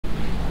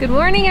Good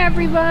morning,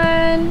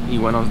 everyone. Y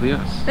buenos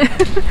días.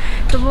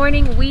 Good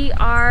morning. We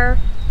are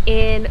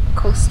in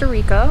Costa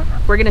Rica.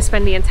 We're gonna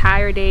spend the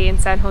entire day in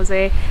San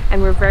Jose,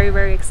 and we're very,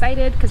 very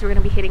excited because we're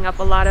gonna be hitting up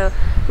a lot of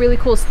really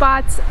cool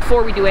spots.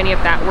 Before we do any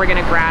of that, we're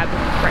gonna grab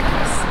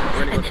breakfast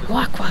and then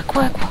walk.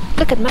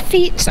 Look at my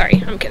feet.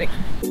 Sorry, I'm kidding.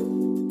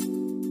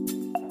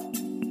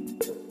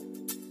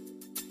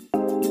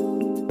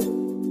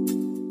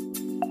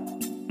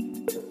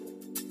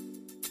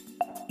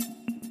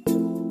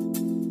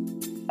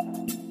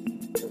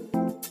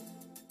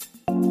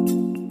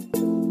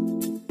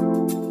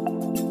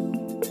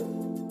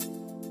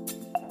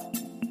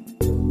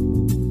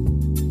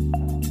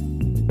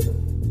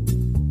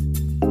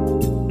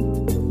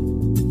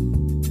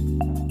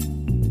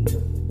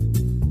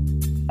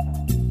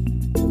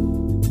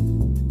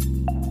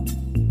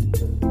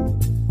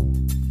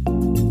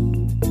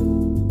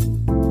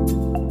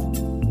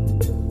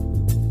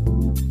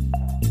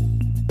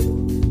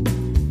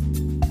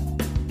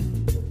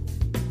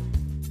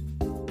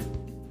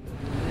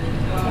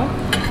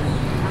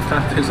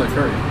 Kind of tastes like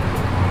curry. A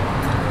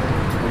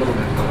little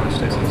bit, but it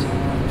tastes like.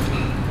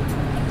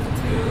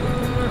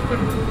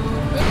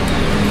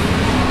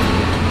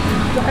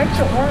 The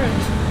extra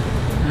orange.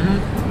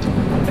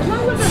 It's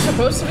not what they're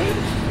supposed to be.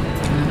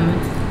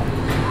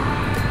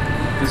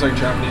 It's like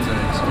Japanese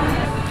eggs.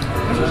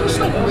 This is just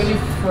like really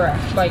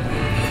fresh. Like,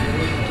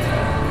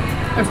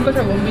 I feel like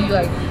I won't be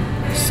like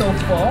so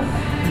full.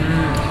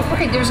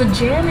 Okay, there's a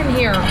jam in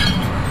here.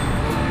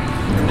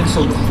 It's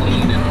so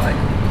clean and like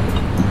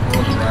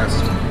well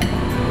dressed.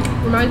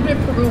 Reminds me of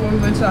Peru when we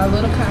went to that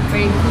little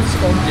cafe in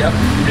Cusco. Yep.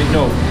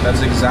 No,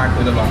 that's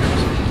exactly the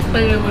vibes.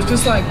 And it was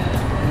just like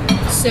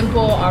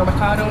simple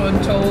avocado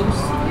and toast.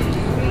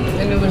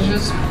 And it was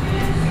just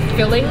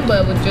filling,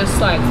 but it was just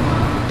like,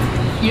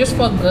 you just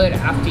felt good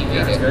after you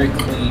ate It's it. very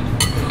clean.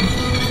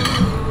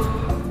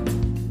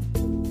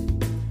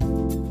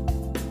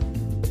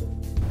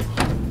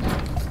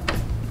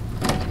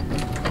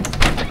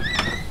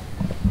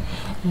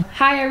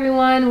 Hi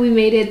everyone, we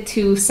made it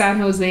to San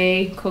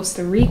Jose,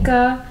 Costa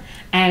Rica,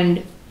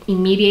 and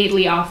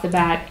immediately off the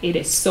bat, it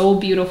is so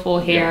beautiful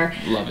here.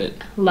 Yeah, love it.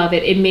 Love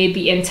it. It made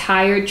the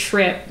entire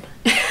trip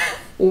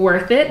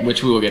worth it.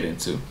 Which we will get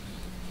into.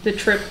 The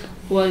trip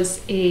was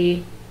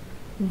a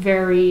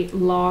very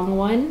long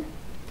one.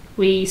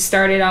 We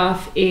started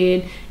off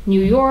in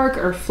New York.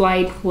 Our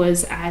flight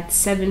was at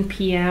 7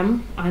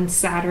 p.m. on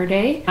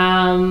Saturday.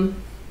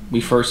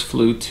 We first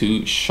flew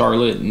to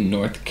Charlotte,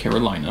 North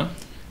Carolina.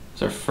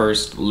 It's our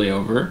first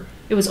layover.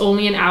 It was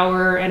only an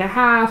hour and a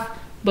half,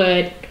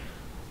 but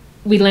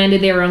we landed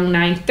there around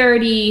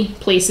 9:30.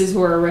 Places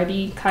were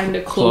already kind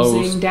of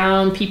closing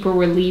down. People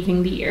were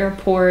leaving the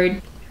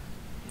airport.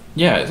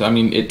 Yeah, I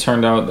mean, it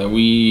turned out that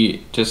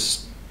we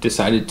just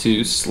decided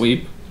to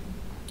sleep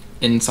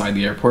inside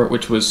the airport,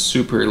 which was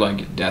super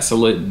like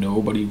desolate.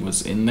 Nobody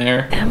was in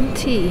there.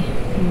 Empty.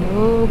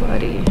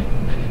 Nobody.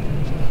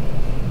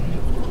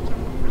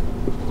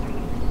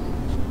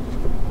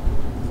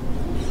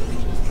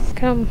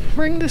 Come,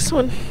 bring this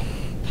one.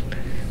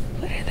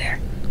 Put it there.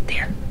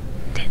 There.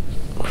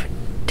 Move it.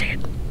 Take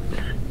it.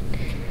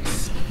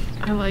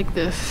 I like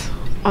this.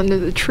 Under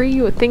the tree,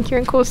 you would think you're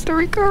in Costa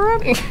Rica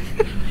already.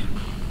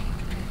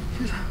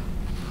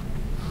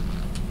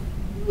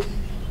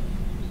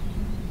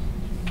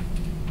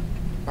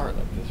 I like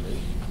this,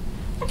 right?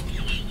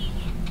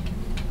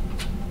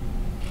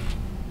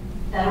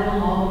 Federal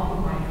law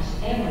requires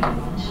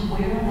everyone to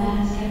wear a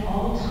mask at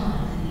all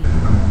times.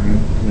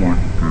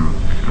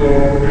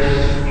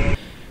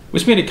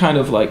 Which made it kind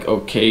of like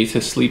okay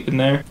to sleep in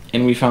there.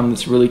 And we found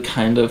this really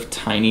kind of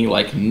tiny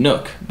like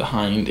nook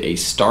behind a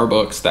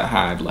Starbucks that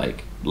had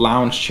like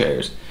lounge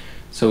chairs.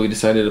 So we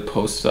decided to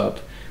post up.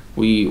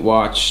 We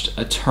watched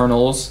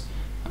Eternals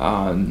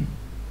for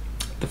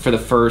the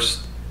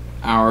first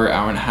hour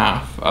and a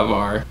half of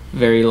our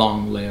very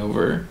long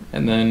layover.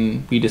 And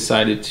then we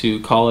decided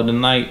to call it a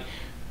night,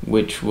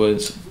 which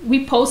was...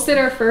 We posted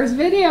our first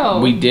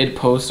video. We did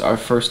post our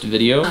first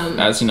video.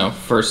 As you know,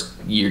 first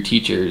year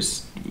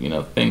teachers, you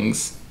know,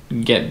 things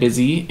get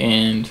busy,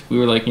 and we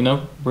were like, you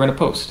know, we're gonna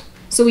post.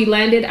 So we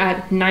landed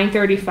at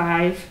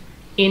 9:35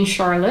 in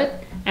Charlotte,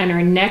 and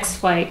our next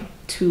flight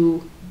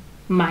to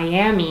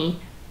Miami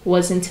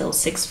was until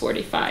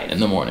 6:45 In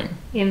the morning.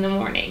 in the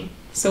morning.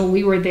 So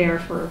we were there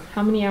for,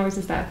 how many hours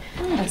is that?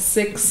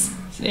 6.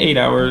 8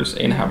 hours,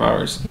 8.5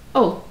 hours.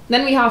 Oh,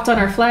 then we hopped on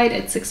our flight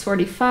at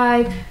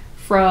 6:45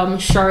 from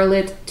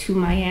Charlotte to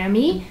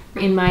Miami.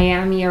 In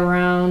Miami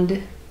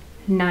around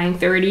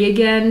 9:30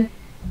 again.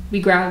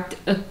 We grabbed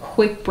a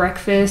quick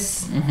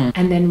breakfast,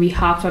 and then we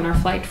hopped on our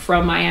flight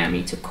from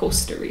Miami to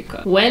Costa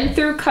Rica. Went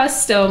through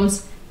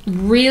customs,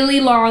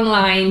 really long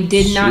line,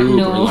 did not Super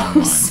know long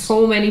lines.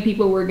 so many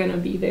people were gonna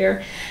be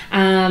there.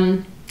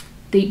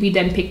 We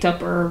then picked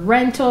up our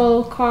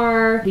rental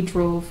car. We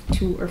drove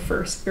to our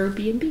first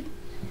Airbnb.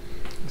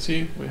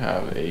 See, we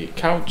have a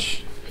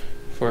couch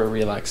for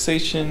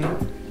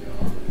relaxation.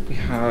 We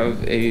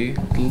have a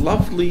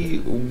lovely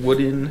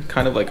wooden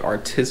kind of like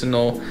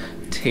artisanal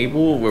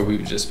table where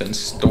we've just been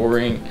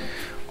storing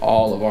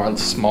all of our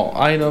small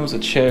items, a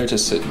chair to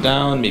sit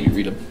down, maybe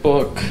read a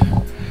book.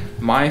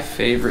 My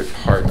favorite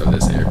part of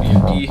this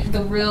Airbnb.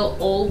 The real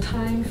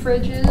old-time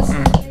fridges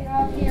they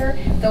have here.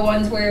 The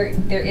ones where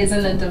there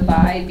isn't a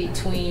divide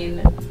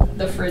between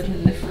the fridge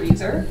and the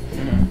freezer.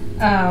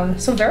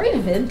 So very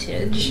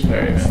vintage.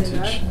 Very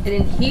vintage. And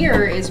in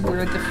here is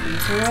where the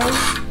freezer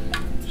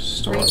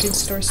is. Where you can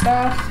store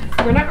stuff.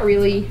 We're not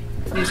really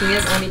using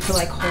it only to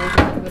like hold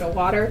a little bit of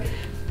water,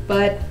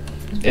 but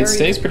it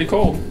stays pretty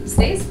cold.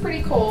 Stays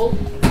pretty cold.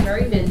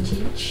 Very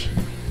vintage.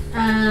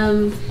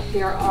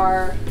 There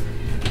are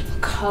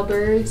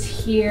cupboards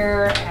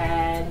here,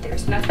 and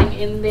there's nothing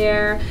in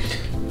there.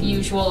 The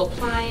usual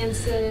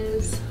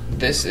appliances.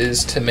 This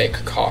is to make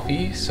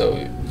coffee,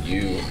 so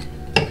you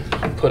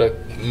put a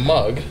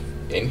mug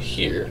in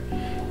here,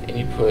 and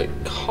you put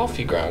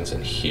coffee grounds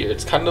in here.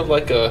 It's kind of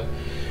like a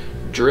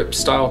drip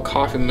style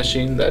coffee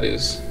machine that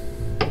is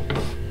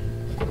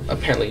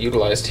apparently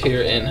utilized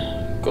here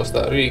in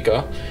Costa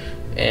Rica.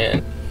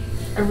 And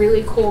a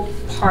really cool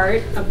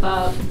part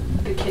about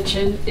the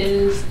kitchen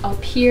is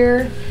up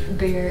here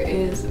there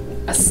is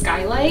a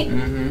skylight,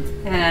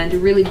 and it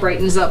really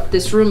brightens up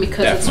this room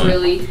because it's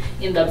really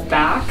in the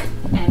back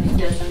and it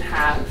doesn't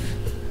have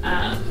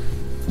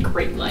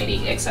great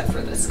lighting except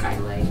for the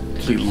skylight.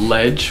 The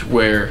ledge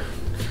where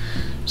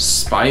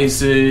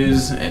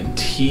spices and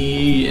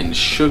tea and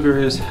sugar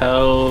is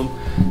held,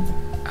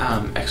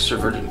 extra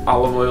virgin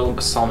olive oil and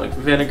balsamic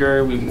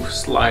vinegar. We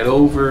slide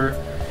over,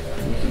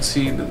 and you can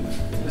see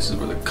this is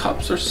where the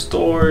cups are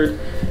stored.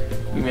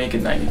 We make a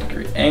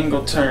 90-degree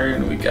angle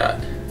turn. We got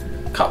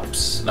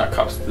cups, not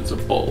cups, these are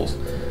bowls,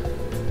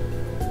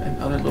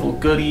 and other little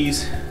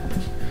goodies.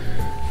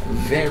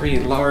 Very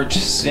large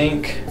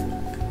sink,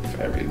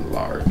 very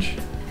large.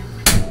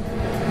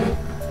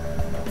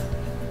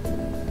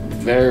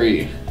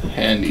 Very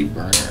handy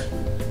burner.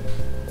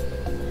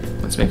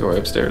 Let's make our way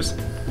upstairs.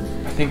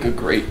 I think a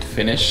great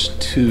finish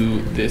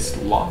to this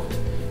loft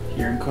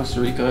here in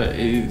Costa Rica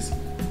is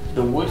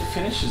the wood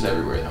finishes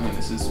everywhere. I mean,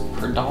 this is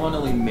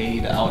predominantly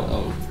made out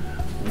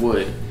of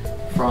wood,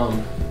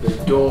 from the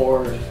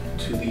door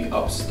to the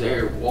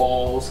upstairs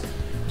walls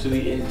to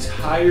the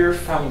entire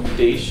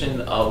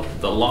foundation of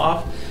the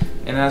loft.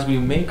 And as we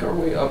make our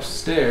way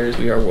upstairs,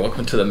 we are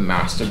welcome to the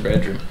master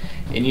bedroom.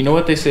 And you know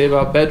what they say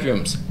about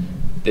bedrooms?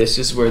 This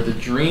is where the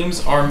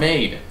dreams are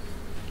made.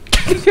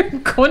 You're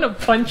going to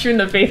punch you in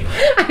the face.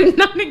 I'm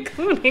not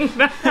including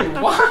that.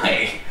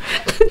 Why?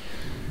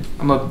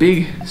 I'm a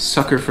big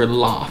sucker for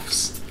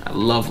lofts. I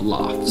love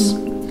lofts.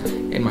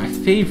 And my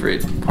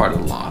favorite part of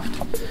the loft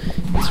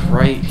is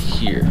right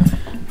here.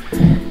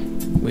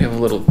 We have a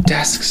little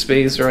desk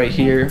space right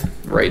here,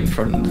 right in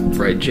front,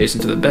 right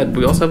adjacent to the bed.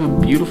 We also have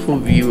a beautiful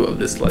view of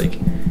this like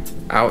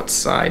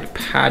outside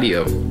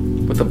patio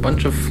with a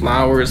bunch of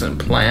flowers and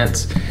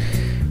plants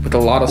with a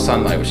lot of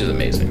sunlight, which is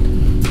amazing.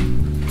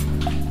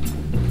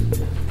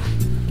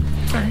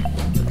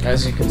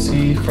 As you can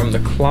see from the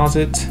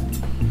closet,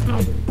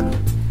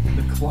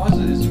 the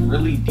closet is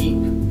really deep.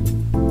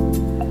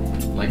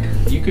 Like,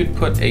 you could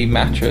put a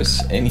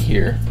mattress in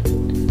here.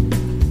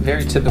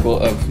 Very typical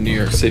of New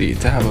York City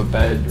to have a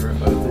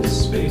bedroom of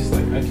this space.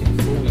 Like, I can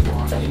fully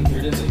walk in here.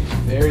 It is a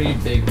very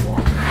big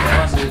walk-in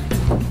closet.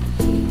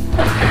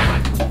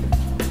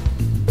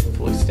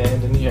 Fully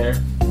stand in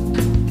here.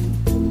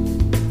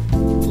 A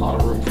lot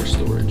of room for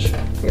storage.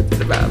 Get to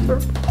the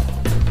bathroom.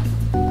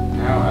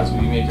 Now, as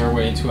we make our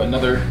way into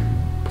another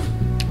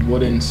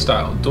wooden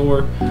style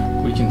door,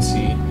 we can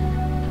see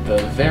the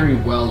very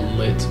well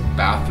lit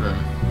bathroom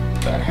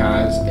that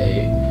has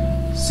a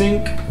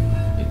sink,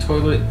 a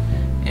toilet,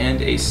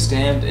 and a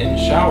stand-in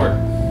shower.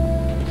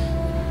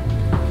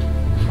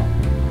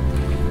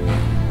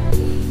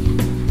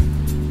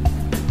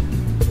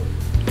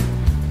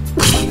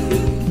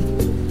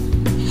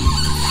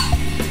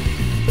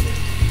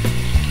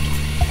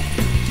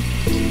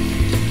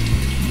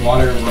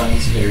 Water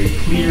runs very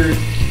clear.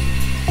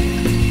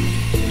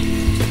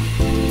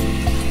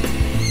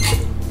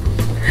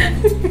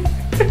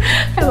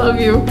 I love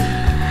you.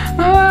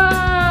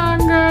 Oh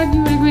God,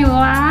 you make me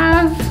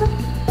laugh.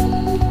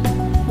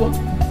 What?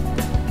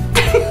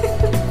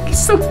 You're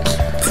so cute.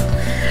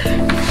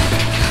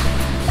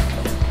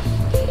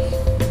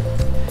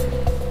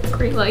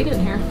 Great light in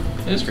here.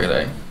 It is great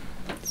light.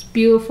 It's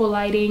beautiful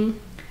lighting.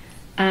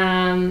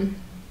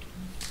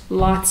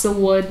 Lots of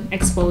wood,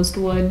 exposed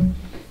wood.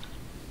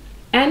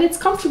 And it's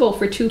comfortable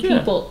for two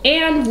people.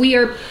 And we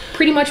are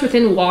pretty much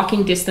within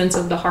walking distance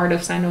of the heart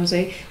of San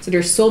Jose. So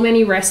there's so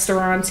many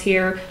restaurants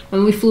here.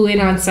 When we flew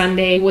in on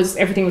Sunday,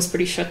 everything was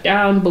pretty shut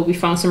down, but we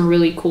found some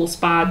really cool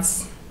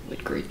spots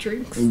with great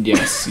drinks.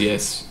 Yes,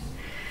 yes.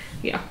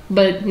 Yeah,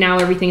 but now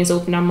everything is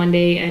open on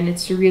Monday and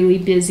it's really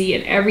busy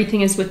and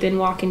everything is within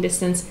walking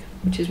distance,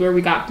 which is where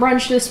we got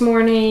brunch this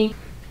morning.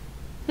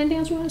 Anything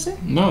else you want to say?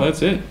 No,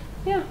 that's it.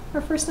 Yeah,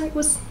 our first night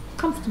was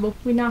comfortable.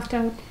 We knocked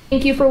out.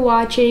 Thank you for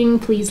watching.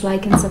 Please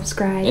like and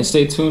subscribe. And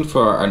stay tuned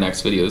for our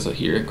next videos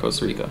here in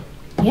Costa Rica.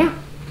 Yeah,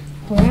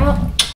 we're out.